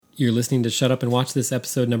You're listening to Shut Up and Watch This,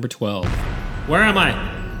 episode number 12. Where am I?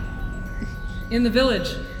 In the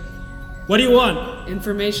village. What do you want?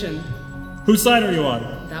 Information. Whose side are you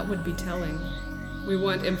on? That would be telling. We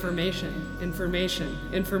want information. Information.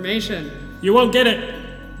 Information. You won't get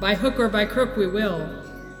it. By hook or by crook, we will.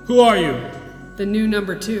 Who are you? The new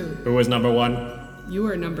number 2. Who is number 1? You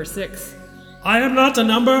are number 6. I am not a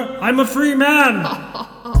number. I'm a free man.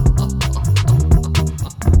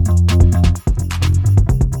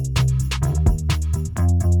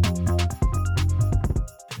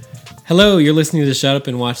 Hello, you're listening to Shut Up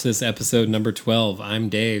and Watch This, episode number 12. I'm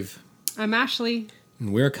Dave. I'm Ashley.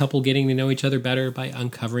 And we're a couple getting to know each other better by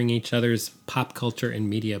uncovering each other's pop culture and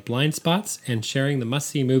media blind spots and sharing the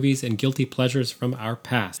must-see movies and guilty pleasures from our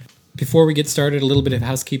past. Before we get started, a little bit of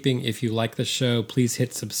housekeeping. If you like the show, please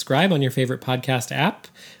hit subscribe on your favorite podcast app.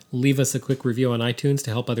 Leave us a quick review on iTunes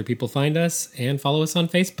to help other people find us. And follow us on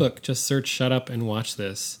Facebook. Just search Shut Up and Watch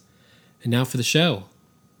This. And now for the show.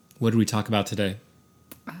 What did we talk about today?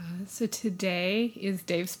 So today is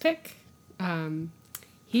Dave's pick.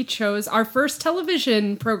 He chose our first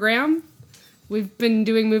television program. We've been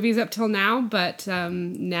doing movies up till now, but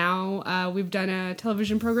now we've done a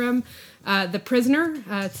television program. The Prisoner.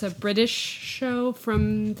 It's a British show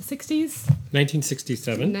from the 60s.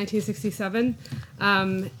 1967. 1967.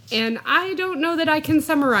 And I don't know that I can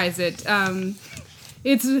summarize it.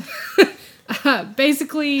 It's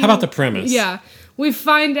basically... How about the premise? Yeah. We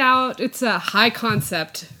find out it's a high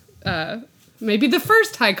concept... maybe the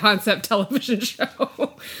first high concept television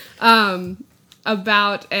show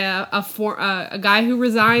about a guy who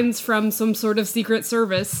resigns from some sort of secret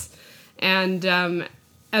service, and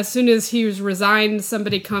as soon as he's resigned,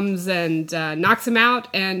 somebody comes and knocks him out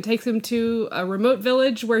and takes him to a remote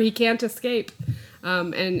village where he can't escape,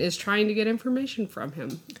 and is trying to get information from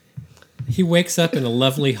him. He wakes up in a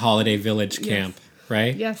lovely holiday village camp,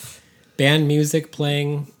 right? Yes. Band music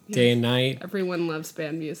playing day and night. Everyone loves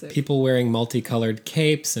band music. People wearing multicolored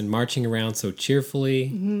capes and marching around so cheerfully.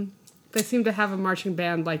 Mm-hmm. They seem to have a marching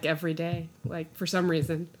band like every day, like for some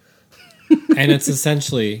reason. And it's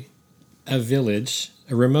essentially a village,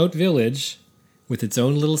 a remote village with its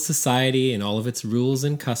own little society and all of its rules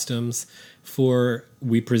and customs for,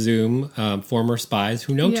 we presume, former spies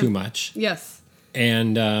who know too much. Yes.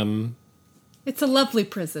 And it's a lovely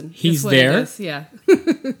prison. He's there. Yeah.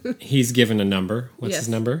 He's given a number. What's his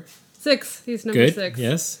number? 6. He's number Good. 6.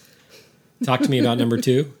 Yes. Talk to me about number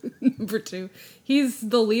 2. Number 2. He's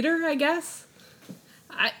the leader, I guess.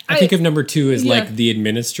 I think of number 2 as like the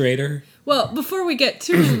administrator. Well, before we get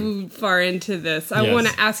too far into this, I want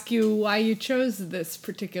to ask you why you chose this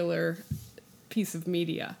particular piece of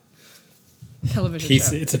media. Television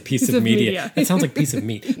show. It's a piece of media. It sounds like piece of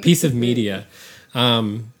meat. Piece of media.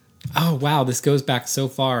 Oh, wow, this goes back so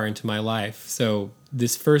far into my life. So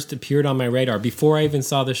this first appeared on my radar before I even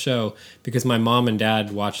saw the show because my mom and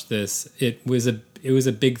dad watched this. It was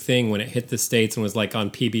a big thing when it hit the States and was like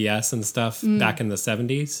on PBS and stuff back in the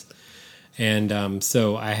 70s. And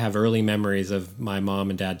so I have early memories of my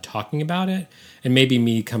mom and dad talking about it and maybe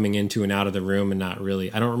me coming into and out of the room and not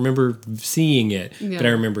really. I don't remember seeing it, but I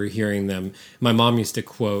remember hearing them. My mom used to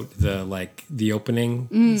quote the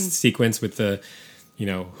opening sequence with the... You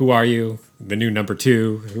know, who are you? The new number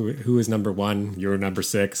 2. Who is number 1? You're number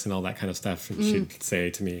 6, and all that kind of stuff. And she'd say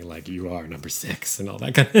to me, like, you are number 6, and all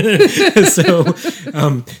that kind of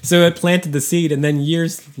So it planted the seed. And then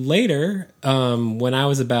years later, when I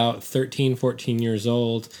was about 13, 14 years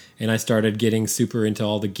old, and I started getting super into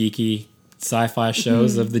all the geeky sci-fi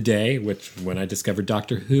shows of the day, which when I discovered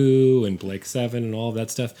Doctor Who and Blake 7 and all of that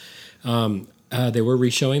stuff, they were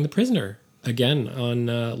re-showing The Prisoner. Again, on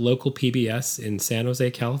local PBS in San Jose,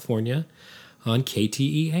 California, on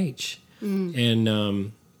KTEH.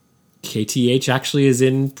 And KTEH actually is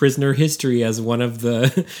in Prisoner history as one of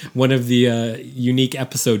the unique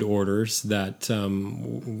episode orders that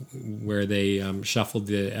where they shuffled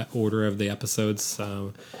the order of the episodes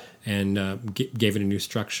and gave it a new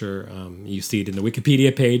structure. You see it in the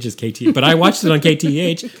Wikipedia page as KTEH, but I watched it on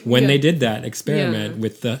KTEH when they did that experiment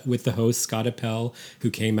with the host Scott Appel,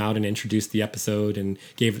 who came out and introduced the episode and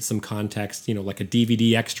gave it some context, like a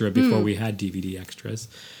DVD extra before we had DVD extras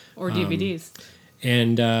or DVDs.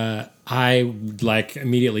 And I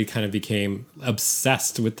immediately kind of became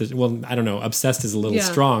obsessed with the. Well, I don't know. Obsessed is a little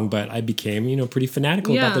strong, but I became pretty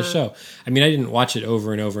fanatical about the show. I mean, I didn't watch it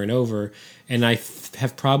over and over and over, and I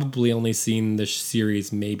have probably only seen the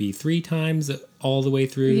series maybe 3 times all the way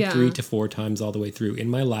through, 3 to 4 times all the way through in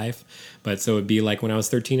my life. But so it'd be like when I was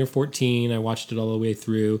 13 or 14, I watched it all the way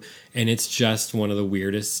through, and it's just one of the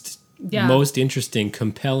weirdest, most interesting,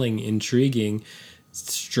 compelling, intriguing,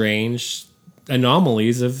 strange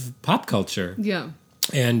anomalies of pop culture. Yeah.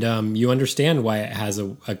 And you understand why it has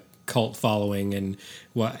a cult following, and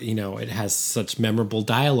what, you know, it has such memorable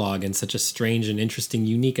dialogue and such a strange and interesting,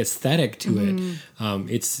 unique aesthetic to it.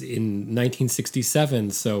 It's in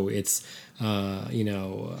 1967, so it's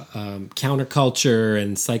counterculture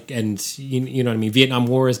and you know what I mean. Vietnam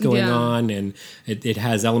War is going on, and it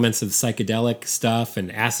has elements of psychedelic stuff and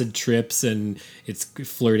acid trips, and it's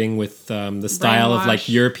flirting with the style of like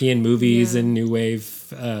European movies and new wave,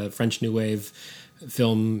 French new wave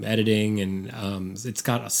film editing, and it's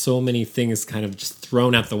got so many things kind of just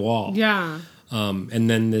thrown at the wall. And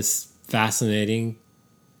then this fascinating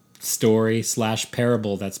story /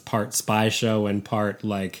 parable that's part spy show and part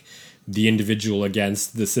like the individual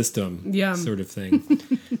against the system sort of thing.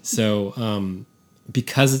 So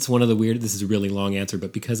because it's one of the this is a really long answer,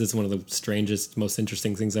 but because it's one of the strangest, most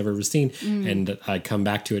interesting things I've ever seen, and I come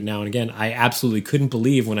back to it now and again, I absolutely couldn't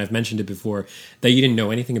believe when I've mentioned it before that you didn't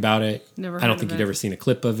know anything about it. I don't think you'd ever seen a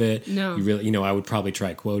clip of it. No. You really, I would probably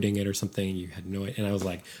try quoting it or something. You had no idea. And I was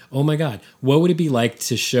like, oh my God, what would it be like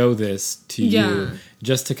to show this to you,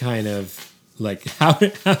 just to kind of like,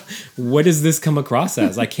 what does this come across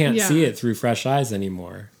as? I can't see it through fresh eyes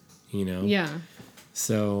anymore,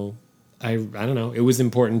 So I don't know. It was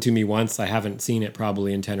important to me once. I haven't seen it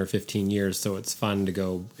probably in 10 or 15 years, so it's fun to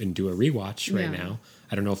go and do a rewatch right now.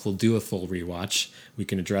 I don't know if we'll do a full rewatch. We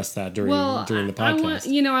can address that during the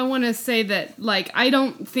podcast. I want to say that, like, I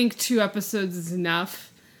don't think 2 episodes is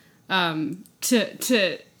enough to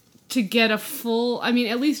get a full. I mean,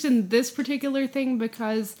 at least in this particular thing,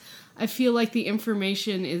 because I feel like the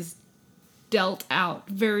information is dealt out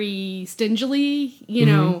very stingily. You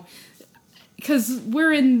know. Because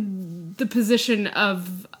we're in the position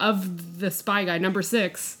of the spy guy, number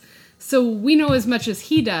 6, so we know as much as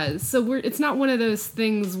he does. So it's not one of those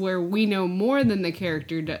things where we know more than the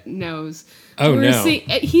character knows. Oh, no.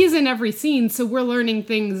 He's in every scene, so we're learning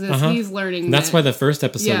things as he's learning. And that's why the first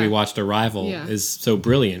episode we watched, Arrival, is so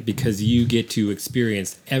brilliant, because you get to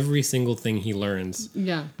experience every single thing he learns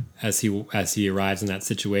as he arrives in that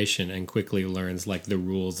situation and quickly learns like the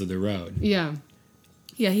rules of the road.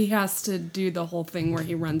 Yeah, he has to do the whole thing where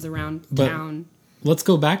he runs around town. Let's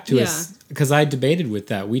go back to us, because I debated with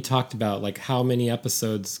that. We talked about like how many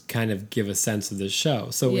episodes kind of give a sense of this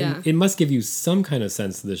show. So it must give you some kind of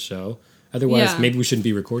sense of this show. Otherwise, maybe we shouldn't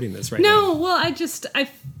be recording this right now. No, well, I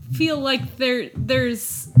feel like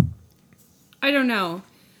there's, I don't know.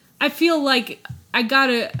 I feel like I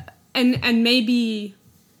gotta, and maybe,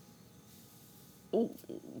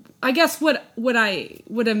 I guess what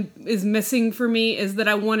is missing for me is that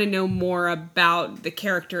I want to know more about the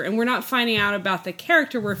character, and we're not finding out about the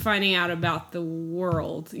character, we're finding out about the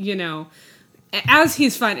world, as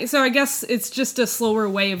he's finding. So I guess it's just a slower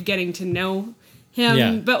way of getting to know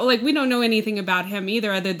him, but like we don't know anything about him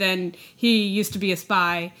either, other than he used to be a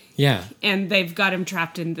spy. And they've got him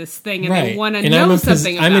trapped in this thing, and they want to know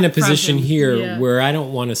something about him. I'm in a position here where I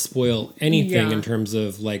don't want to spoil anything in terms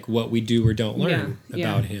of like what we do or don't learn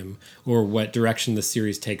about him, or what direction the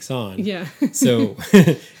series takes on. So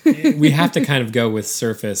we have to kind of go with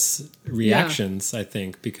surface reactions, I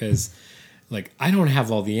think, because like I don't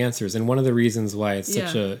have all the answers, and one of the reasons why it's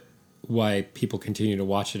why people continue to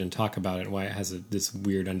watch it and talk about it, and why it has this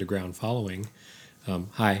weird underground following.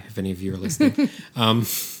 Hi, if any of you are listening.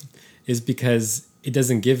 Is because it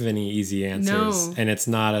doesn't give any easy answers, and it's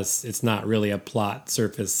not really a plot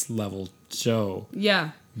surface level show.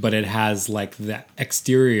 But it has like the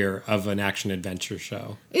exterior of an action adventure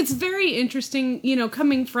show. It's very interesting,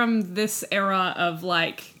 coming from this era of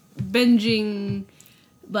like binging,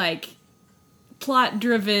 like plot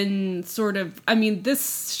driven sort of. I mean,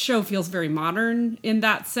 this show feels very modern in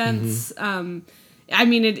that sense. I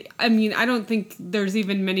don't think there's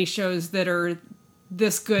even many shows that are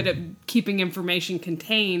this good at keeping information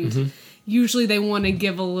contained. Usually they want to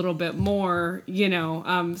give a little bit more,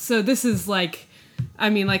 so this is like,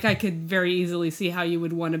 I could very easily see how you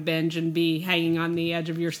would want to binge and be hanging on the edge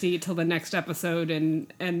of your seat till the next episode and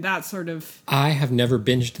that sort of. I have never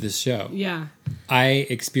binged this show. I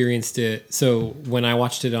experienced it. So when I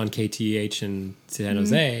watched it on KTH in San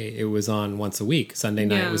Jose, it was on once a week. Sunday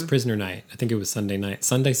night was Prisoner Night. I think it was Sunday night.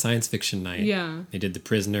 Sunday Science Fiction Night. They did The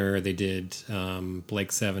Prisoner. They did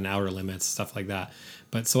Blake 7, Outer Limits, stuff like that.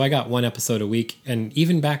 But so I got one episode a week. And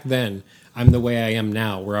even back then, I'm the way I am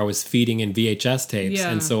now, where I was feeding in VHS tapes.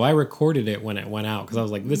 And so I recorded it when it went out, because I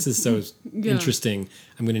was like, this is so interesting.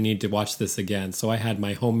 I'm going to need to watch this again. So I had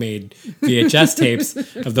my homemade VHS tapes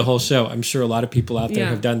of the whole show. I'm sure a lot of people out there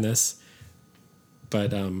have done this.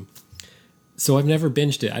 But so I've never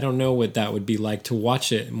binged it. I don't know what that would be like to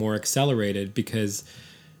watch it more accelerated, because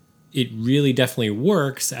it really definitely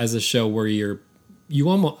works as a show where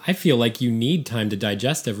I feel like you need time to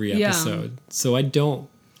digest every episode. So I don't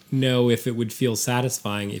know if it would feel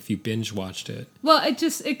satisfying if you binge watched it. Well,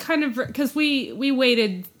 it kind of, because we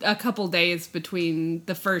waited a couple days between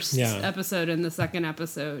the first episode and the second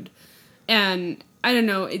episode. And I don't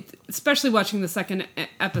know, especially watching the second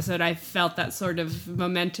episode, I felt that sort of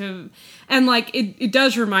momentum. And, like, it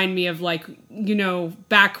does remind me of, like, you know,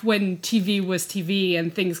 back when TV was TV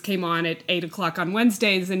and things came on at 8 o'clock on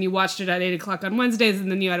Wednesdays, and you watched it at 8 o'clock on Wednesdays,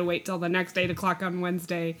 and then you had to wait till the next 8 o'clock on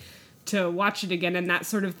Wednesday to watch it again. And that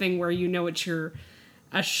sort of thing where, you know, it's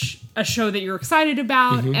a show that you're excited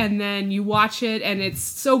about, and then you watch it, and it's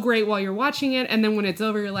so great while you're watching it, and then when it's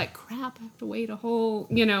over, you're like, crap, I have to wait a whole,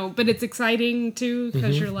 you know, but it's exciting, too,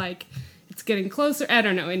 because you're like, it's getting closer. I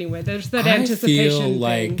don't know, anyway, there's that anticipation thing. I feel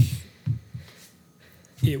like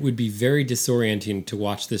it would be very disorienting to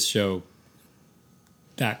watch this show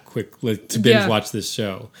that quick, to binge watch this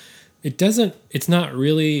show. It's not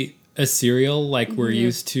really a serial like we're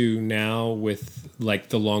used to now with like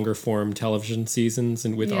the longer form television seasons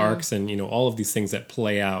and with arcs and, you know, all of these things that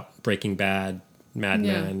play out, Breaking Bad, Mad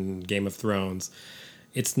Men, Game of Thrones.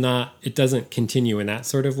 It doesn't continue in that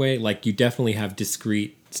sort of way. Like, you definitely have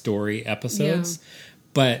discrete story episodes,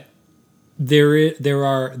 but there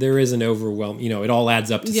is an overwhelm, you know, it all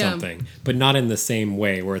adds up to something, but not in the same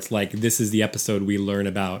way where it's like, this is the episode we learn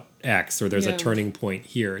about X, or there's a turning point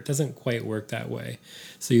here. It doesn't quite work that way.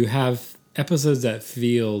 So you have episodes that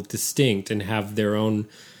feel distinct and have their own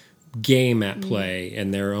game at play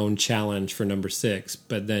and their own challenge for number 6,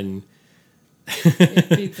 but then it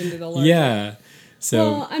feeds into the larger.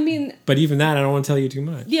 So, well, I mean, but even that, I don't want to tell you too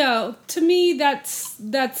much. Yeah, to me, that's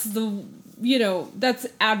the, you know, that's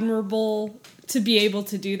admirable to be able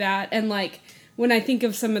to do that. And, like, when I think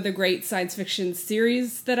of some of the great science fiction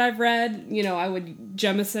series that I've read, you know, I would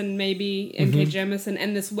Jemisin, maybe, N.K. Jemisin,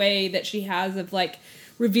 and this way that she has of, like,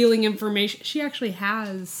 revealing information. She actually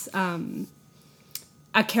has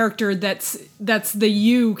a character that's the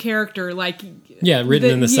you character, like,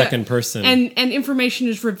 written in the second person, and information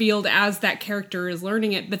is revealed as that character is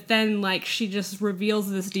learning it. But then, like, she just reveals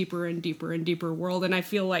this deeper and deeper and deeper world, and I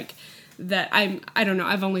feel like that I don't know.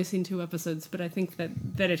 I've only seen 2 episodes, but I think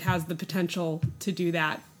that it has the potential to do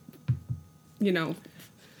that. You know.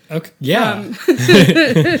 Okay. Yeah.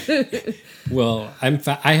 Well, I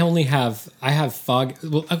have fog.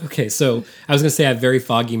 Well, okay. So I was going to say I have very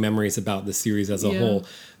foggy memories about the series as a whole,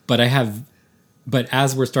 but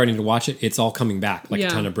as we're starting to watch it, it's all coming back like a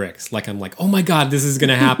ton of bricks. Like, I'm like, oh my God, this is going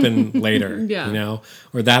to happen later, you know,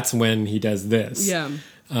 or that's when he does this. Yeah.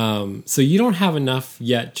 So you don't have enough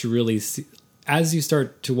yet to really see. As you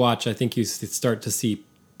start to watch, I think you start to see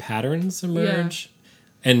patterns emerge,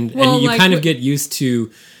 and you like, kind of get used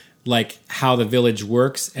to like how the village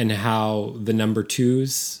works and how the number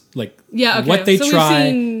 2s what they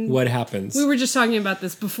try, what happens. We were just talking about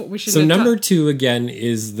this before. We should. So number 2 again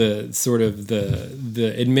is the sort of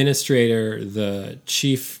the administrator, the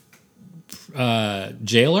chief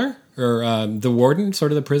jailer. Or the warden,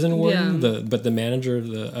 sort of the prison warden, but the manager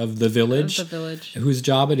of the village, whose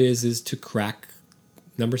job it is to crack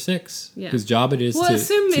number 6. Yeah. Whose job it is to it's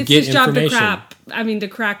get his job information. to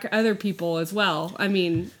crack other people as well. I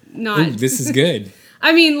mean, not. Ooh, this is good.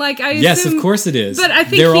 I mean, like, yes, of course it is. But I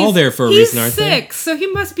think they're all there for a reason, aren't they? He's 6, so he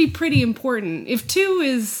must be pretty important. If 2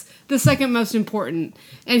 is the second most important,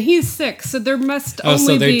 and he's 6, so there must only be... Oh,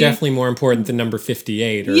 so they're definitely more important than number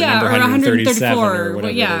 58 or number 137 or whatever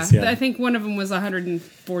it is. I think one of them was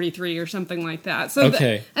 143 or something like that. So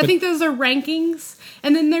I think those are rankings.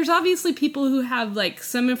 And then there's obviously people who have, like,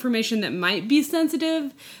 some information that might be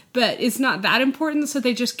sensitive, but it's not that important, so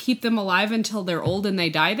they just keep them alive until they're old and they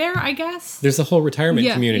die there, I guess. There's a whole retirement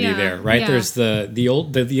community there, right? Yeah. There's the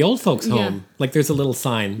old folks' home. Like, there's a little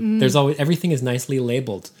sign. Mm-hmm. There's always, everything is nicely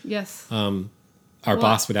labeled. Yes. Our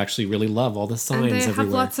boss would actually really love all the signs everywhere. And they have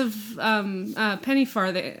lots of penny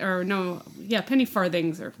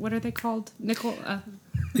farthings, or what are they called? Nickel.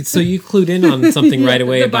 So you clued in on something right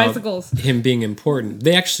away about bicycles. Him being important.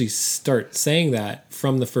 They actually start saying that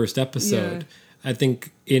from the first episode. Yeah. I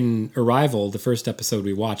think in Arrival, the first episode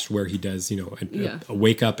we watched, where he does, a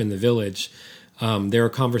wake up in the village, there are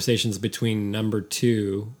conversations between number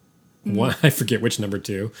 2. One, I forget which number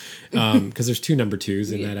 2, because there's 2 number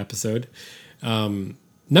 2s in that episode.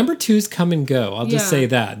 Number 2s come and go. I'll just say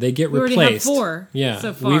that they get replaced. We already have 4. Yeah,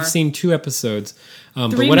 so far. We've seen 2 episodes. 3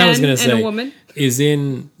 but what men I was going to say and a woman. Is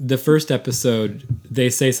in the first episode they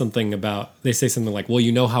say something like, "Well,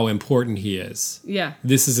 you know how important he is. Yeah,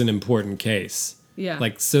 this is an important case. Yeah,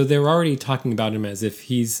 like so they're already talking about him as if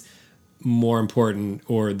he's more important,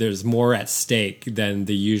 or there's more at stake than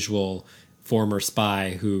the usual former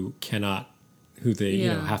spy who they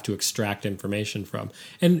have to extract information from.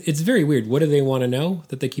 And it's very weird. What do they want to know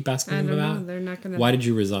that they keep asking him about? Know. They're not gonna. Why did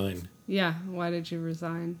you resign? Yeah, why did you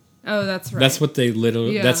resign? Oh, that's right. That's what they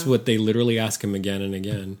literally ask him again and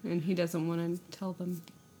again. And he doesn't want to tell them.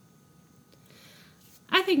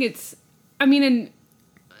 I think and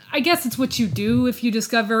I guess it's what you do if you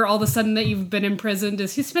discover all of a sudden that you've been imprisoned.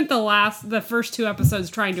 Is he spent the first 2 episodes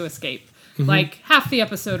trying to escape. Mm-hmm. Like half the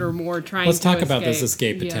episode or more trying to escape. Let's talk about those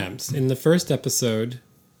escape attempts. In the first episode,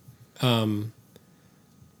 he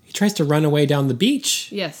tries to run away down the beach.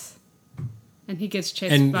 Yes. And he gets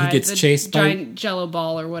chased by giant jello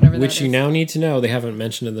ball or whatever that is. Which you now need to know, they haven't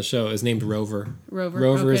mentioned in the show, is named Rover.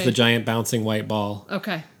 Rover is the giant bouncing white ball.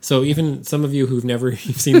 Okay. So even some of you who've never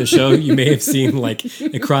seen the show, you may have seen, like,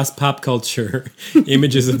 across pop culture,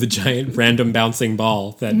 images of the giant random bouncing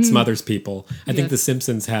ball that smothers people. I think The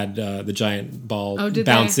Simpsons had the giant ball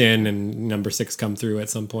bounce in and number 6 come through at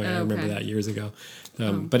some point. I remember that years ago.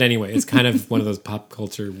 But anyway, it's kind of one of those pop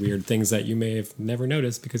culture weird things that you may have never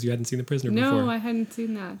noticed because you hadn't seen The Prisoner before. No, I hadn't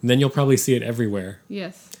seen that. And then you'll probably see it everywhere.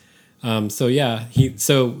 Yes. First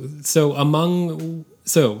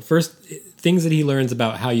things that he learns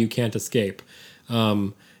about how you can't escape.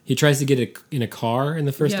 He tries to get in a car in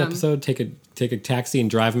the first episode, take a taxi and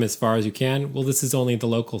drive him as far as you can. Well, this is only the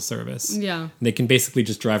local service. Yeah. And they can basically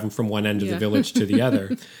just drive him from one end of the village to the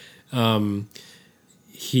other.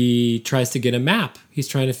 He tries to get a map. He's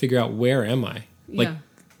trying to figure out, where am I?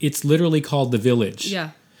 It's literally called The Village.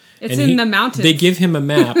 Yeah. It's in the mountains. They give him a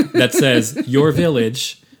map that says, your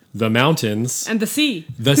village, the mountains. And the sea.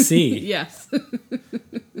 The sea. Yes.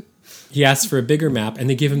 He asks for a bigger map, and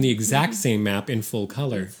they give him the exact same map in full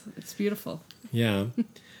color. It's beautiful. Yeah.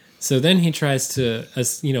 So then he tries to,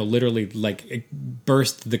 literally like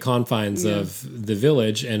burst the confines of the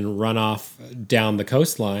village and run off down the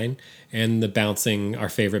coastline. And our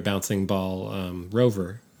favorite bouncing ball,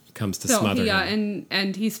 Rover, comes to smother him.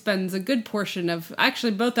 And he spends a good portion of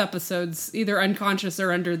actually both episodes either unconscious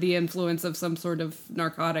or under the influence of some sort of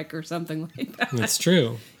narcotic or something like that. That's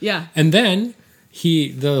true. Yeah. And then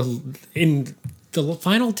in the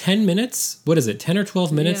final 10 minutes, 10 or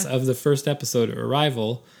 12 minutes of the first episode,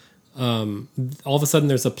 Arrival, all of a sudden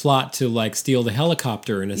there's a plot to like steal the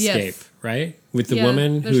helicopter and escape, right? With the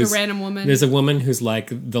woman there's a random woman. There's a woman who's like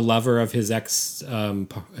the lover of his ex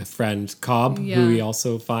friend Cobb, who he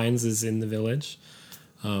also finds is in the village.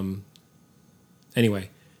 Anyway,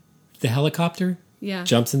 the helicopter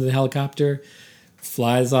jumps into the helicopter,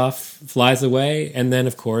 flies away, and then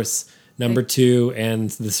of course number 2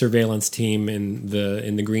 and the surveillance team in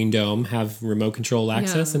the Green Dome have remote control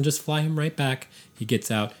access and just fly him right back. He gets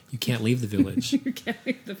out. You can't leave the village. You can't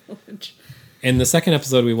leave the village. And the second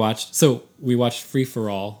episode we watched Free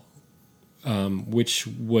for All, which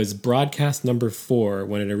was broadcast number 4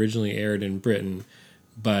 when it originally aired in Britain,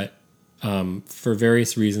 but for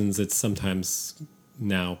various reasons, it's sometimes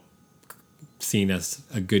now seen as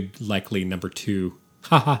a good, likely number 2.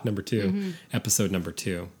 Episode number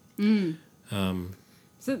 2.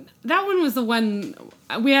 So that one was the one,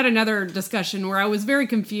 we had another discussion where I was very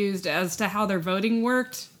confused as to how their voting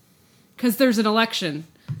worked, because there's an election.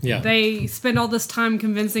 Yeah. They spend all this time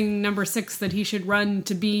convincing number 6 that he should run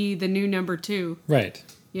to be the new number 2. Right.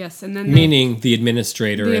 Yes, and then meaning the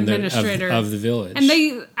administrator of the village. And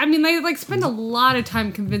they spend a lot of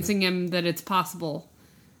time convincing him that it's possible.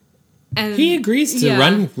 And he agrees to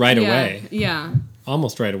run right away. Yeah.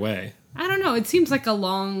 Almost right away. I don't know. It seems like a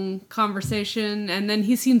long conversation, and then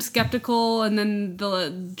he seems skeptical, and then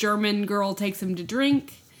the German girl takes him to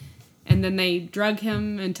drink, and then they drug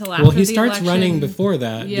him until after the election. Well, he starts running before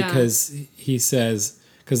that because he says,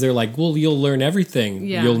 because they're like, well, you'll learn everything.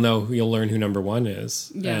 Yeah. You'll learn who number 1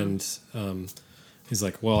 is. Yeah. And he's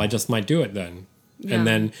like, well, I just might do it then. Yeah. And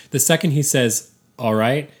then the second he says, all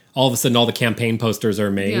right, all of a sudden all the campaign posters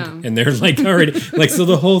are made, and they're like already, like, so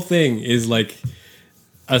the whole thing is like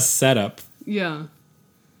a setup. Yeah.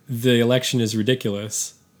 The election is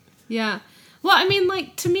ridiculous. Yeah. Well, I mean,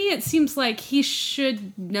 like, to me, it seems like he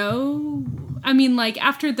should know. I mean, like,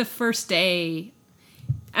 after the first day,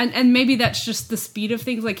 and maybe that's just the speed of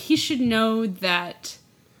things, like, he should know that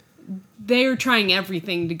they're trying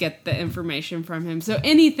everything to get the information from him. So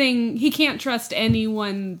he can't trust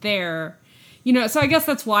anyone there. So I guess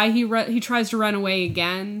that's why he tries to run away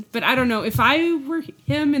again. But I don't know. If I were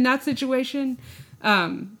him in that situation,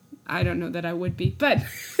 I don't know that I would be. But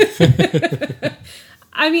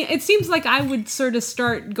I mean, it seems like I would sort of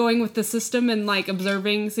start going with the system and like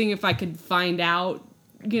observing, seeing if I could find out,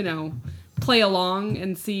 play along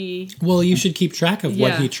and see. Well, you should keep track of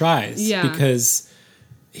what Yeah. he tries Yeah. because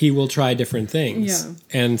he will try different things.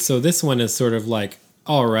 Yeah. And so this one is sort of like,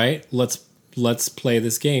 all right, let's play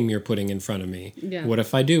this game you're putting in front of me. Yeah. What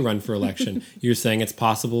if I do run for election? You're saying it's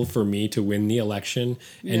possible for me to win the election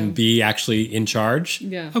and Yeah. be actually in charge?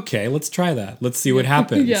 Yeah. Okay, let's try that. Let's see what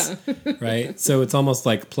happens. Yeah. Right? So it's almost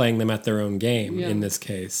like playing them at their own game Yeah. in this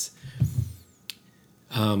case.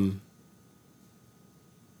 And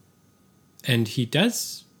he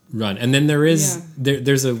does run. And then there's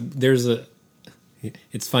a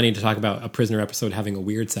it's funny to talk about a prisoner episode having a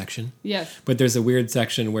weird section. Yes. But there's a weird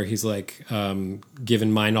section where he's like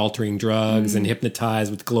given mind-altering drugs and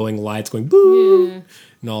hypnotized with glowing lights going boo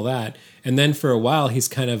and all that. And then for a while, he's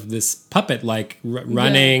kind of this puppet, like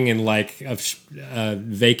running and like a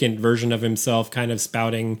vacant version of himself, kind of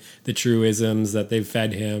spouting the truisms that they've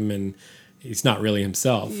fed him. And he's not really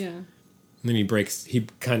himself. Yeah. And then he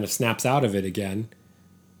kind of snaps out of it again.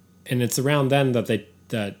 And it's around then that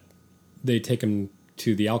they take him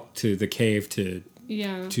to the cave to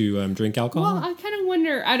Yeah. drink alcohol. Well, I kind of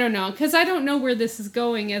wonder. I don't know, because I don't know where this is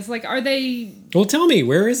going. As like, are they? Well, tell me,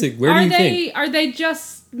 where is it? Where do you think? Are they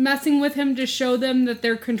just messing with him to show them that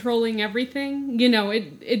they're controlling everything? You know,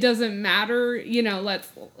 it doesn't matter. You know, let's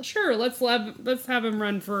have him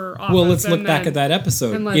run for office. Well, let's look back at that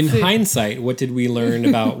episode. and let's In see. hindsight, what did we learn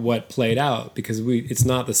about what played out? Because it's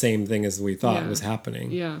not the same thing as we thought Yeah. was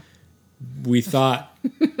happening. Yeah. We thought.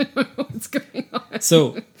 What's going on?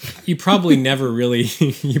 So you probably never really.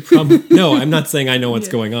 No, I'm not saying I know what's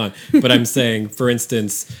going on, but I'm saying, for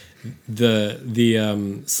instance,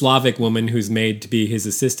 the Slavic woman who's made to be his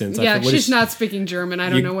assistant. Yeah, she's not speaking German. I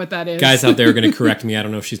don't know what that is. Guys out there are going to correct me. I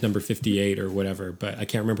don't know if she's number 58 or whatever, but I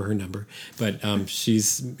can't remember her number. But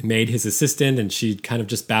she's made his assistant, and she kind of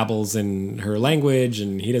just babbles in her language,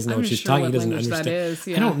 and he doesn't know I'm what she's sure talking. what He doesn't language that understand. is,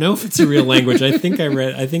 yeah. I don't know if it's a real language. I think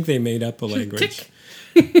they made up a language.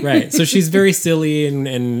 Right. So she's very silly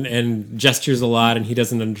and gestures a lot, and he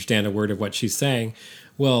doesn't understand a word of what she's saying.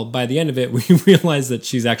 Well, by the end of it, we realize that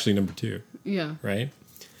she's actually number 2. Yeah. Right?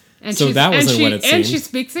 And So that wasn't what it And seemed. she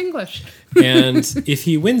speaks English. And if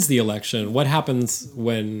he wins the election, what happens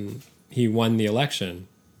when he won the election?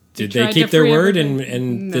 Did they tried keep to their free word?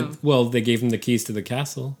 everything? No. They gave him the keys to the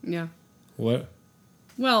castle. Yeah. What?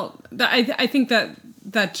 Well, I think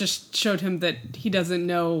that just showed him that he doesn't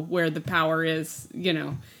know where the power is. You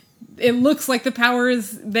know, it looks like the power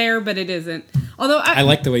is there, but it isn't. Although I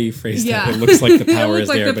like the way you phrased Yeah. that. It looks like the It power looks is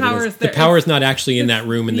like there, the but power it is is, there. the power is not actually in that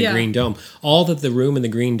room in the Yeah. Green Dome. All that the room in the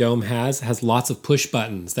Green Dome has lots of push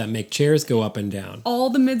buttons that make chairs go up and down. all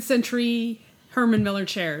the mid-century Herman Miller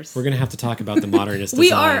chairs. We're going to have to talk about the modernist We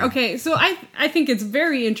design. are okay. So I think it's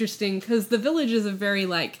very interesting because the village is a very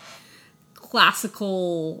like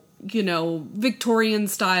classical, you know, Victorian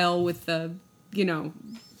style with the, you know,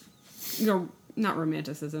 not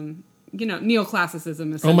romanticism, you know,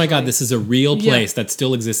 neoclassicism. Oh my God, this is a real Yeah. place that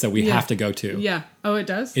still exists that we Yeah. have to go to. Yeah. Oh, it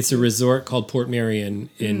does. It's a resort called Port Merion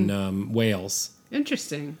in Wales.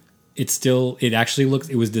 Interesting. It actually looks,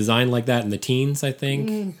 it was designed like that in the teens, I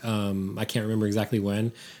think. I can't remember exactly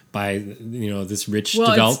when, by, this rich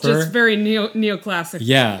developer. It's just very neoclassic.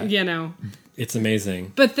 Yeah. You know. It's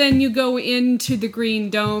amazing. But then you go into the Green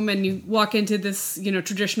Dome and you walk into this, you know,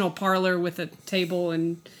 traditional parlor with a table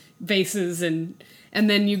and vases and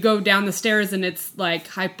then you go down the stairs and it's like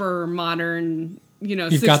hyper modern, you know,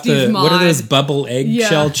 You've 60s got the, mod. what are those bubble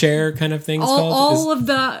eggshell Yeah. chair kind of things called? All of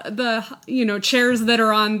the you know, chairs that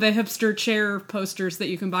are on the hipster chair posters that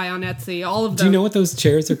you can buy on Etsy, all of them. Do you know what those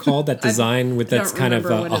chairs are called? That design with that's don't kind of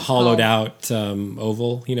remember what a it's hollowed called. out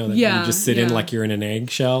oval, that Yeah, you just sit in yeah. like you're in an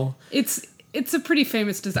eggshell. It's a pretty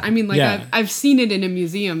famous design. I mean, like Yeah. I've seen it in a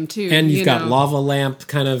museum too. And you've you got know. lava lamp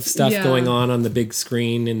kind of stuff Yeah. going on the big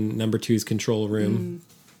screen in number 2's control room.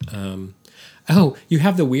 Mm. You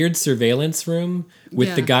have the weird surveillance room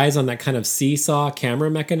with the Yeah. guys on that kind of seesaw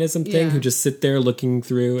camera mechanism thing Yeah. who just sit there looking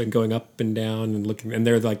through and going up and down and looking, and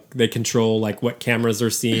they're like, they control like what cameras are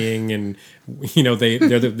seeing, and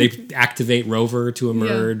they activate Rover to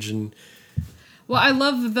emerge. And Well, I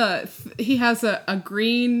love he has a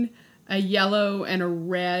green, a yellow, and a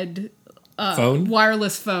red phone.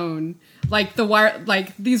 wireless phone. Like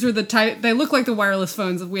these are the type. They look like the wireless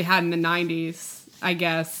phones that we had in the 90s, I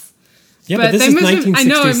guess. Yeah, but this they is must have, I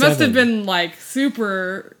know it 1967. must have been like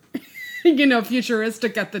super,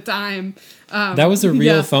 futuristic at the time. That was a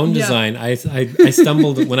real yeah, phone yeah. design. I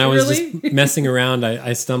stumbled when I was Really? just messing around.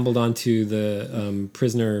 I stumbled onto the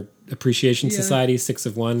Prisoner Appreciation Yeah. Society 6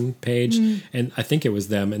 of 1 page, and I think it was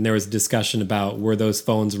them. And there was a discussion about were those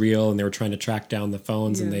phones real, and they were trying to track down the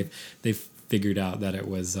phones, and Yeah. they've figured out that it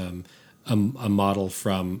was a model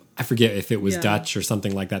from, I forget if it was Yeah. Dutch or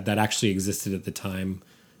something like that actually existed at the time.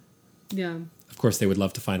 Yeah. Of course, they would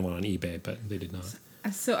love to find one on eBay, but they did not.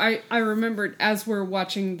 So I remembered as we're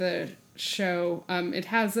watching the show, it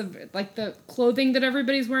has like the clothing that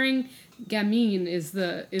everybody's wearing. Gamine is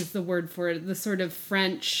the word for it. The sort of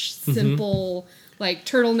French simple like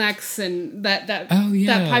turtlenecks and that that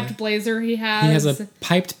piped blazer he has. He has a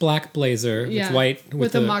piped black blazer with white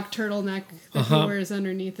with a mock turtleneck that he wears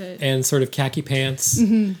underneath it, and sort of khaki pants.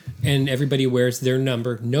 And everybody wears their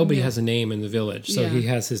number. Nobody has a name in the village, so he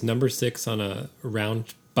has his number 6 on a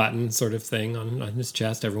round button sort of thing on his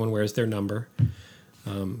chest. Everyone wears their number.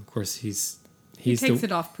 Of course, he takes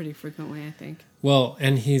it off pretty frequently, I think. Well,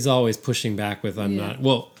 and he's always pushing back with "I'm not."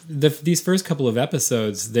 Well, these first couple of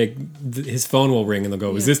episodes, his phone will ring and they'll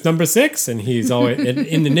go, "Is this number 6?" And he's always,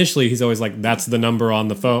 initially he's always like, "That's the number on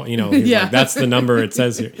the phone." You know, he's like, "That's the number it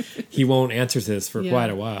says here." He won't answer this for quite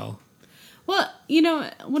a while. Well, you know,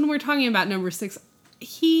 when we're talking about number 6,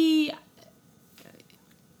 he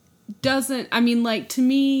doesn't. I mean, like, to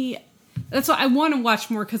me, that's why I want to watch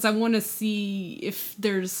more, because I want to see if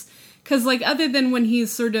there's. Because, like, other than when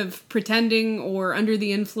he's sort of pretending or under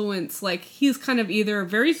the influence, like, he's kind of either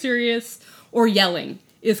very serious or yelling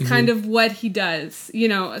is kind of what he does, you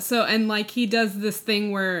know? So, and, like, he does this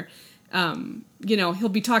thing where, you know, he'll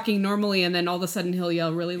be talking normally and then all of a sudden he'll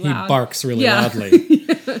yell really loud. He barks really loudly.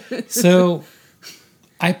 So,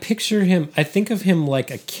 I picture him, I think of him like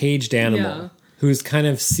a caged animal who's kind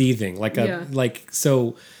of seething.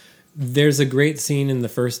 So, there's a great scene in the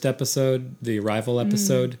first episode, the Arrival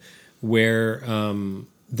episode, where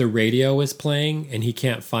the radio is playing and he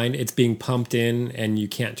can't find it. It's being pumped in and you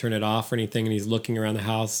can't turn it off or anything, and he's looking around the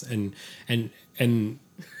house and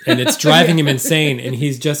it's driving him insane, and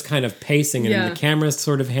he's just kind of pacing, and the camera's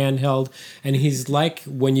sort of handheld, and he's like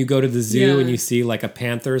when you go to the zoo and you see like a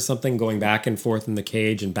panther or something going back and forth in the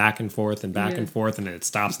cage and back and forth and back and forth, and then it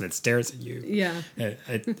stops and it stares at you.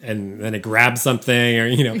 And then it grabs something,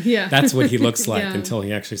 or that's what he looks like until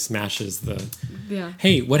he actually smashes the.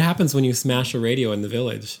 Hey, what happens when you smash a radio in the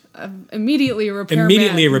village? Immediately a repairman.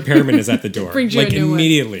 Immediately a repairman is at the door. Brings you like a new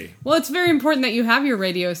immediately. One. Well, it's very important that you have your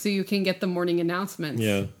radio so you can get the morning announcements.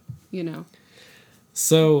 Yeah. You know.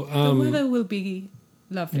 So the weather will be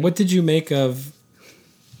lovely. What did you make of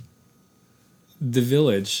the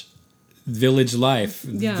village life,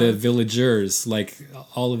 the villagers, like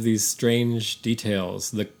all of these strange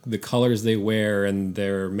details, the colors they wear and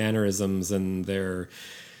their mannerisms and their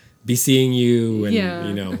be seeing you and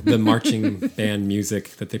you know the marching band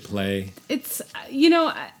music that they play? It's you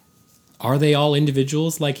know, are they all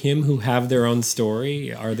individuals like him who have their own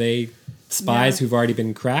story? Are they spies who've already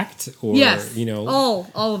been cracked, or you know,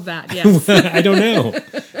 all of that? Yes. I don't know.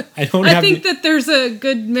 I think that there's a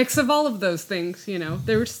good mix of all of those things. You know,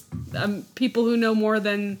 there's people who know more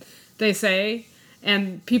than they say,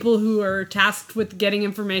 and people who are tasked with getting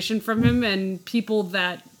information from him, and people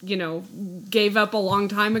that, you know, gave up a long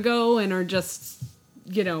time ago and are just,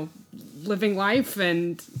 you know, living life,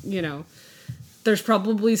 and, you know, there's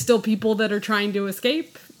probably still people that are trying to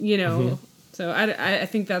escape, you know. So I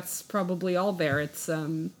think that's probably all there. It's I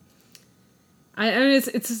mean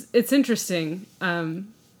it's interesting.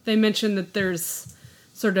 They mentioned that there's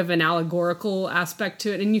sort of an allegorical aspect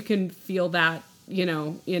to it, and you can feel that, you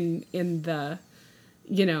know, in the,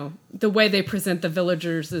 you know, the way they present the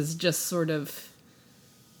villagers is just sort of,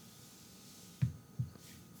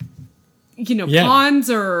 you know, pawns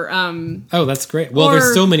or oh, that's great. Well,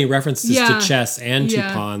 there's so many references to chess and to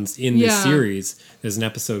pawns in this series. There's an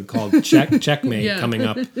episode called Checkmate coming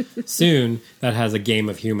up soon that has a game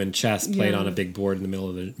of human chess played on a big board in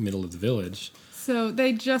the middle of the village. So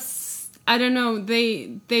they just, I don't know,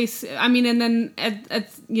 they I mean, and then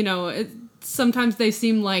you know, sometimes they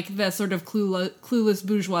seem like the sort of clueless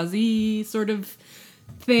bourgeoisie sort of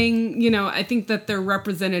thing. You know, I think that they're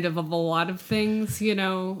representative of a lot of things, you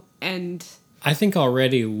know, and I think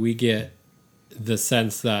already we get the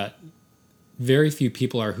sense that very few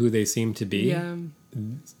people are who they seem to be. Yeah.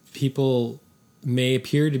 People may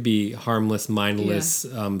appear to be harmless, mindless,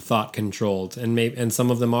 thought controlled, and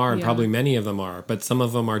some of them are, and probably many of them are. But some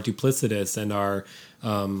of them are duplicitous and are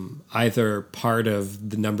either part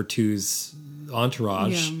of the number two's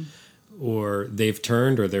entourage, or they've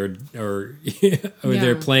turned, or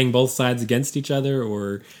they're playing both sides against each other,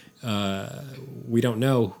 or we don't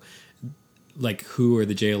know, like, who are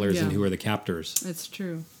the jailers and who are the captors. That's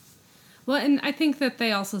true. Well, and I think that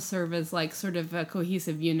they also serve as, like, sort of a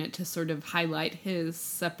cohesive unit to sort of highlight his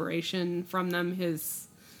separation from them, his,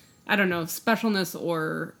 I don't know, specialness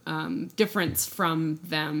or difference from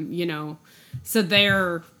them, you know. So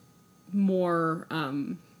they're more,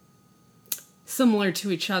 similar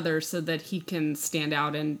to each other so that he can stand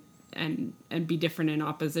out and be different in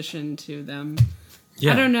opposition to them.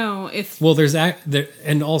 Yeah. I don't know if... Well,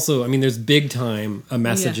 and also, I mean, there's big time a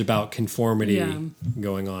message about conformity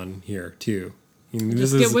going on here, too. I mean,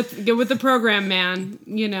 Just get with the program, man.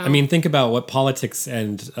 You know. I mean, think about what politics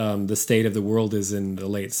and the state of the world is in the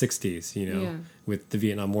late 60s, with the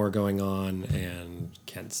Vietnam War going on and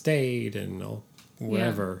Kent State and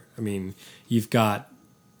whatever. I mean, you've got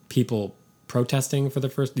people protesting for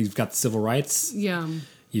you've got the civil rights. Yeah.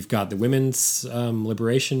 You've got the women's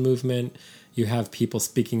liberation movement. You have people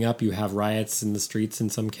speaking up. You have riots in the streets in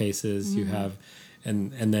some cases. You have,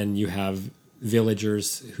 and then you have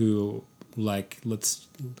villagers who... like let's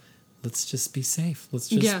just be safe. Let's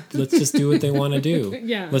just do what they want to do.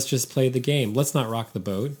 Let's just play the game. Let's not rock the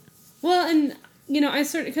boat. Well, and I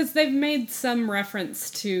because they've made some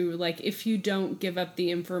reference to like if you don't give up the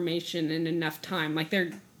information in enough time, like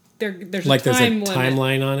there's like a time there's a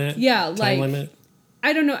timeline on it. Yeah, time like limit.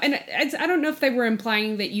 I don't know, and I don't know if they were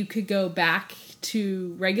implying that you could go back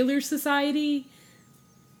to regular society,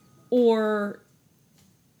 or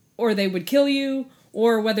they would kill you.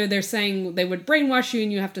 Or whether they're saying they would brainwash you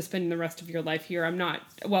and you have to spend the rest of your life here.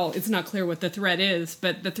 It's not clear what the threat is,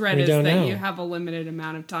 but the threat is that you have a limited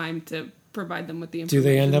amount of time to provide them with the information. Do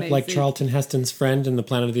they end up like Charlton Heston's friend in the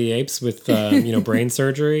Planet of the Apes with, brain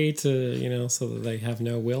surgery to, so that they have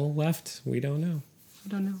no will left? We don't know.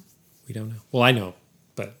 We don't know. Well, I know,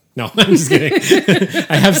 but no, I'm just kidding.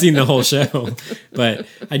 I have seen the whole show, but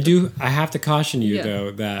I have to caution you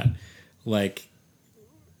though that like,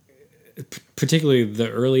 particularly the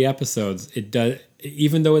early episodes, it does,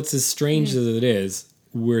 even though it's as strange as it is,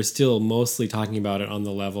 we're still mostly talking about it on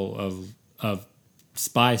the level of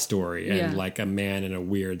spy story and like a man in a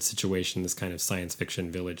weird situation, this kind of science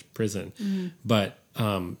fiction village prison. But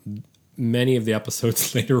many of the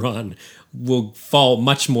episodes later on will fall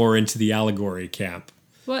much more into the allegory camp.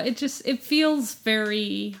 Well, it feels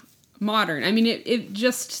very modern. I mean, it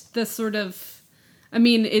just the sort of, I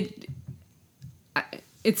mean,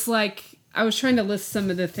 it's like, I was trying to list some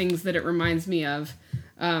of the things that it reminds me of.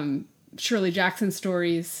 Shirley Jackson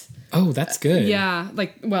stories. Oh, that's good. Yeah,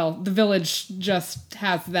 The Village just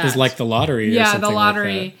has that. It's like The Lottery or something The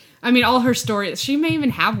Lottery. Like that. I mean, all her stories. She may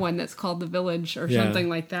even have one that's called The Village or something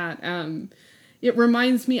like that. It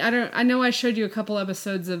reminds me, I know I showed you a couple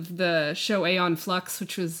episodes of the show Aeon Flux,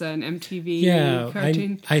 which was an MTV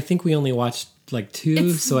cartoon. I think we only watched like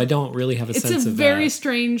 2, so I don't really have a sense of that. It's a very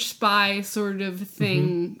strange spy sort of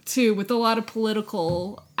thing, too, with a lot of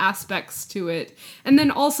political aspects to it. And then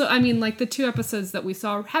also, I mean, like the 2 episodes that we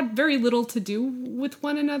saw had very little to do with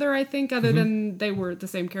one another, I think, other than they were the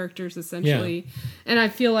same characters, essentially. Yeah. And I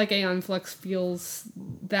feel like Aeon Flux feels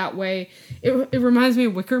that way. It reminds me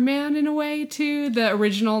of Wicker Man in a way, too. The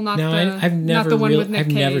original, not the one with Nick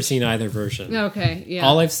Cage. I've never seen either version. Okay, yeah.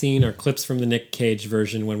 All I've seen are clips from the Nick Cage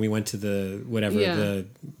version when we went to the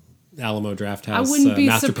Alamo Draft House. I wouldn't be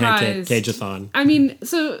Master surprised. Pancake Cage-a-thon. I mean,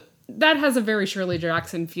 so that has a very Shirley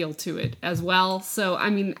Jackson feel to it as well. So,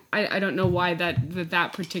 I mean, I don't know why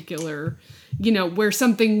that particular, where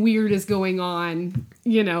something weird is going on,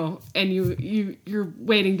 and you're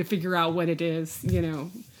waiting to figure out what it is,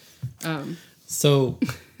 So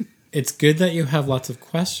it's good that you have lots of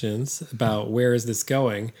questions about where is this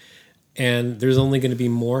going. And there's only going to be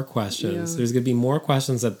more questions. Yeah. There's going to be more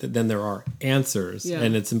questions than there are answers. Yeah.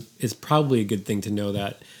 And it's probably a good thing to know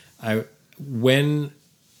that when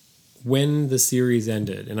the series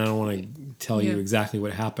ended, and I don't want to tell you exactly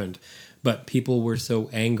what happened, but people were so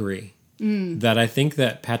angry that I think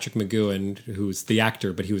that Patrick McGoohan, who's the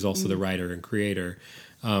actor, but he was also the writer and creator,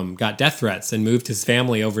 got death threats and moved his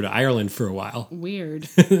family over to Ireland for a while. Weird.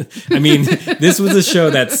 I mean, this was a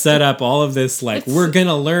show that set up all of this, we're going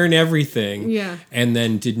to learn everything. Yeah. And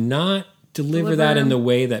then did not deliver that in the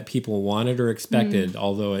way that people wanted or expected,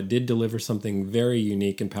 although it did deliver something very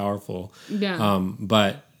unique and powerful. Yeah.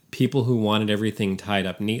 But people who wanted everything tied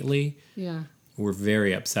up neatly were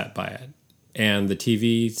very upset by it. And the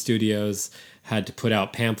TV studios had to put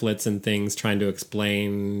out pamphlets and things trying to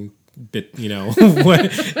explain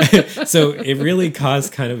what. So it really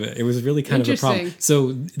caused it was really kind of a problem.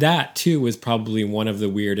 So that too was probably one of the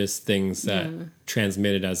weirdest things that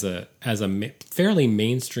transmitted as a fairly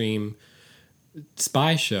mainstream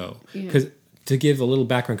spy show. Because to give a little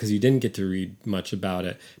background, because you didn't get to read much about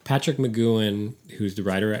it, Patrick McGoohan, who's the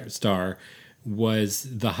writer star, was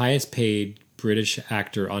the highest paid British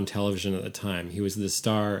actor on television at the time. He was the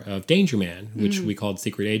star of Danger Man, which we called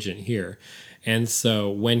Secret Agent here. And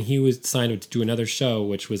so when he was signed to do another show,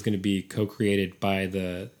 which was going to be co-created by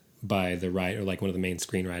the writer, like one of the main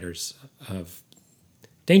screenwriters of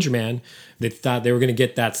Danger Man, they thought they were going to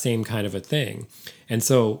get that same kind of a thing. And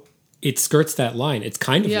so it skirts that line. It's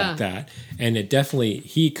kind of like that. And it definitely,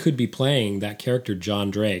 he could be playing that character, John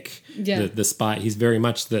Drake, the spy. He's very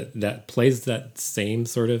much that plays that same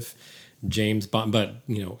sort of James Bond, but,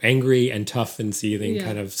 angry and tough and seething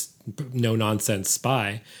kind of no-nonsense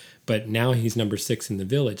spy. But now he's number 6 in the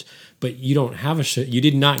village. But you don't have you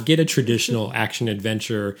did not get a traditional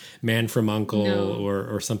action-adventure Man from U.N.C.L.E.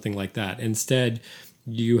 or something like that. Instead,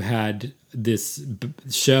 you had this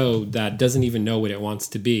show that doesn't even know what it wants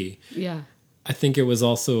to be. Yeah. I think it was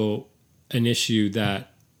also an issue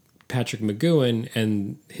that Patrick McGoohan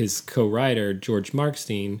and his co-writer, George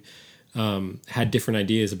Markstein, had different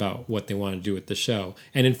ideas about what they wanted to do with the show.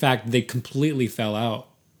 And in fact, they completely fell out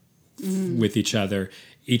with each other.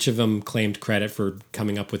 Each of them claimed credit for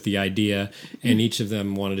coming up with the idea, and each of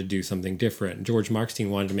them wanted to do something different. George Markstein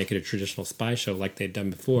wanted to make it a traditional spy show like they'd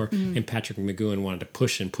done before, and Patrick McGoohan wanted to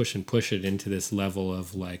push it into this level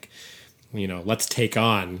of let's take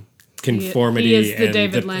on conformity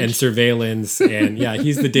and surveillance. And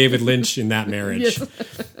he's the David Lynch in that marriage. Yes.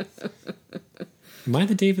 Am I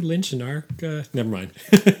the David Lynch in our... never mind.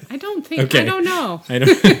 I don't think... Okay. I don't know. I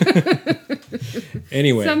don't...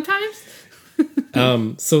 Anyway. Sometimes...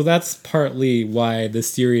 So that's partly why the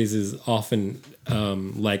series is often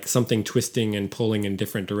like something twisting and pulling in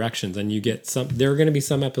different directions. And you get there are going to be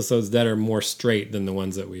some episodes that are more straight than the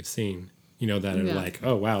ones that we've seen, that are like,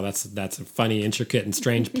 oh, wow, that's a funny, intricate and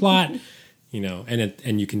strange plot,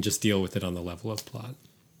 and you can just deal with it on the level of plot.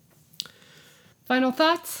 Final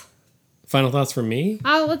thoughts? Final thoughts from me?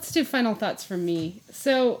 Let's do final thoughts from me.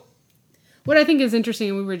 So what I think is interesting,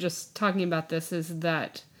 and we were just talking about this, is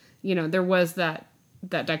that there was that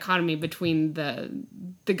dichotomy between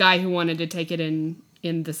the guy who wanted to take it in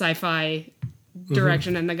the sci-fi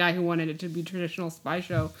direction and the guy who wanted it to be a traditional spy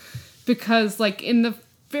show. Because, in the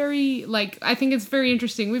very, I think it's very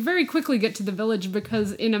interesting. We very quickly get to the village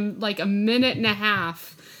because in a minute and a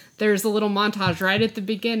half, there's a little montage right at the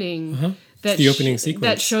beginning. That's the opening sequence.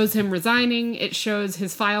 That shows him resigning. It shows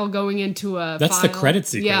his file going into a That's file. The credit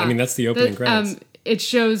sequence. Yeah. I mean, that's the opening credits. It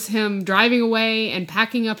shows him driving away and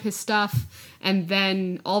packing up his stuff, and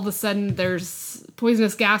then all of a sudden there's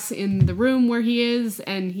poisonous gas in the room where he is,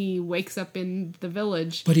 and he wakes up in the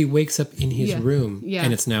village. But he wakes up in his room,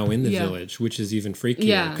 and it's now in the village, which is even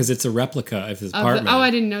freakier, because it's a replica of his apartment.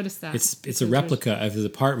 I didn't notice that. It's a replica of his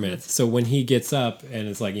apartment. So when he gets up, and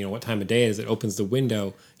it's like, what time of day is it, opens the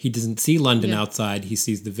window, he doesn't see London outside, he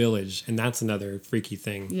sees the village, and that's another freaky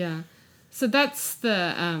thing. Yeah. So that's the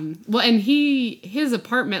and his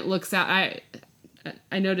apartment looks out.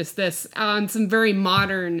 I noticed this on some very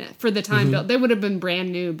modern for the time built. They would have been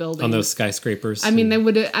brand new buildings on those skyscrapers. I mean, they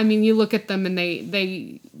would. You look at them and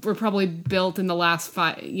they were probably built in the last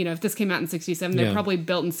 5. If this came out in 1967, they're probably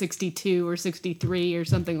built in 1962 or 1963 or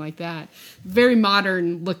something like that. Very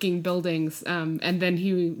modern looking buildings. And then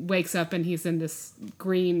he wakes up and he's in this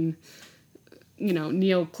green,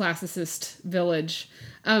 neoclassicist village.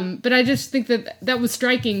 But I just think that was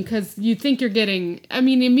striking because you think you're getting,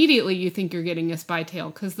 immediately you think you're getting a spy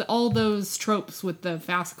tale because all those tropes with the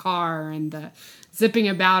fast car and the zipping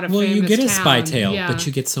about a famous town. Well, you get a spy tale, but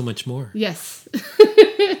you get so much more. Yes.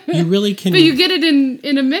 You really can. But you get it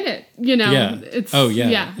in a minute, Yeah. It's,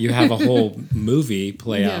 yeah. You have a whole movie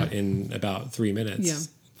play out in about 3 minutes.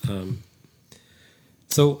 Yeah.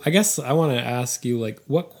 So I guess I want to ask you,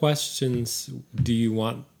 what questions do you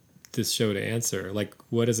want this show to answer?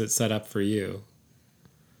 What does it set up for you?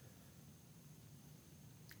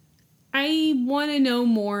 I want to know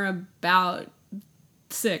more about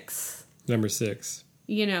 6. Number 6.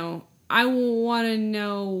 I want to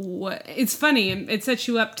know what... It's funny. It sets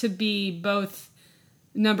you up to be both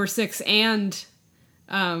number 6 and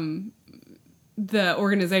the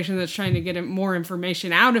organization that's trying to get more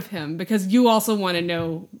information out of him, because you also want to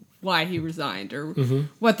know why he resigned or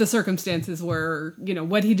what the circumstances were,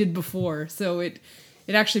 what he did before. So it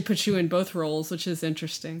actually puts you in both roles, which is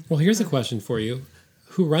interesting. Well, here's a question for you.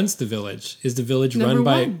 Who runs the village? Is the village run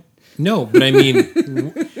by... 1. No, but I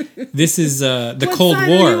mean, this is the Cold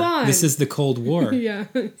War. This is the Cold War. Yeah.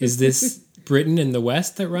 Is this Britain and the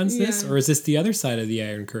West that runs this? Or is this the other side of the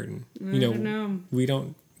Iron Curtain? I don't know. We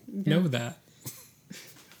don't know that.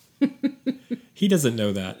 He doesn't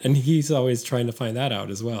know that, and he's always trying to find that out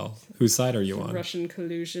as well. Whose side are you on? Russian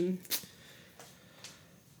collusion.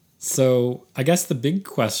 So I guess the big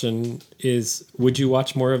question is, would you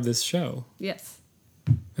watch more of this show? Yes.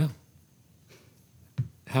 Oh.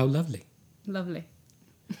 How lovely. Lovely.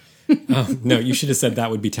 Oh, no, you should have said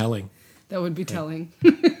that would be telling. That would be telling.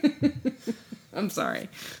 I'm sorry.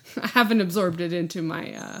 I haven't absorbed it into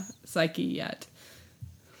my psyche yet.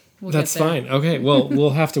 That's get there. fine. Okay, well,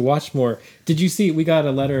 we'll have to watch more. Did you see, we got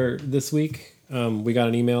a letter this week. We got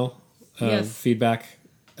an email Yes. feedback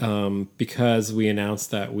because we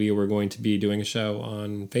announced that we were going to be doing a show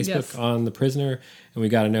on Facebook Yes. on The Prisoner. And we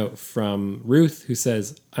got a note from Ruth who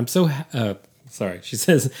says, she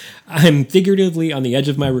says, I'm figuratively on the edge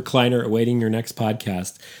of my recliner awaiting your next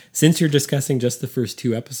podcast. Since you're discussing just the first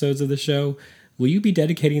 2 episodes of the show, will you be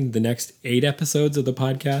dedicating the next 8 episodes of the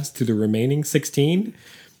podcast to the remaining 16?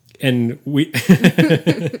 And we,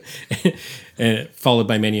 followed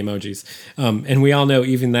by many emojis. And we all know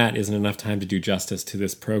even that isn't enough time to do justice to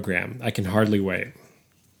this program. I can hardly wait.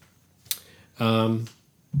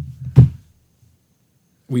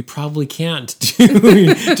 We probably can't just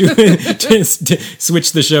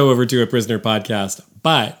switch the show over to a Prisoner podcast,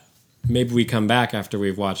 but maybe we come back after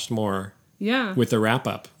we've watched more. Yeah. With a wrap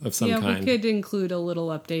up of some kind. Yeah, we could include a little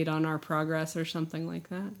update on our progress or something like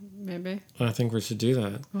that, maybe. I think we should do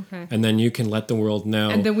that. Okay. And then you can let the world know.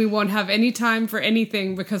 And then we won't have any time for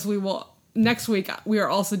anything because we will. Next week, we are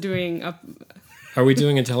also doing a. Are we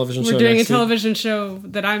doing a television show? We're doing a next week? television show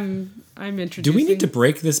that I'm introducing. Do we need to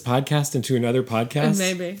break this podcast into another podcast?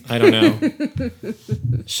 Maybe. I don't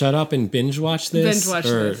know. Shut up and binge watch this? Binge watch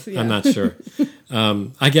this, yeah. I'm not sure.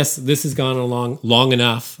 I guess this has gone along long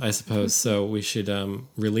enough, I suppose. So we should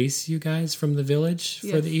release you guys from the village for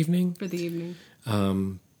Yes, the evening. For the evening.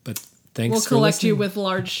 But thanks We'll for collect listening. you with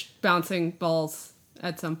large bouncing balls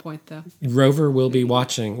at some point, though. Rover will be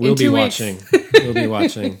watching. In 2 weeks. We'll be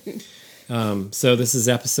watching. So this is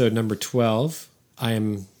episode number 12. I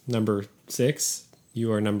am number 6.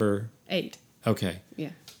 You are number 8. Okay.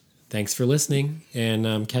 Yeah. Thanks for listening,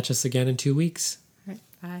 and catch us again in 2 weeks. All right.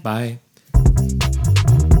 Bye. Bye.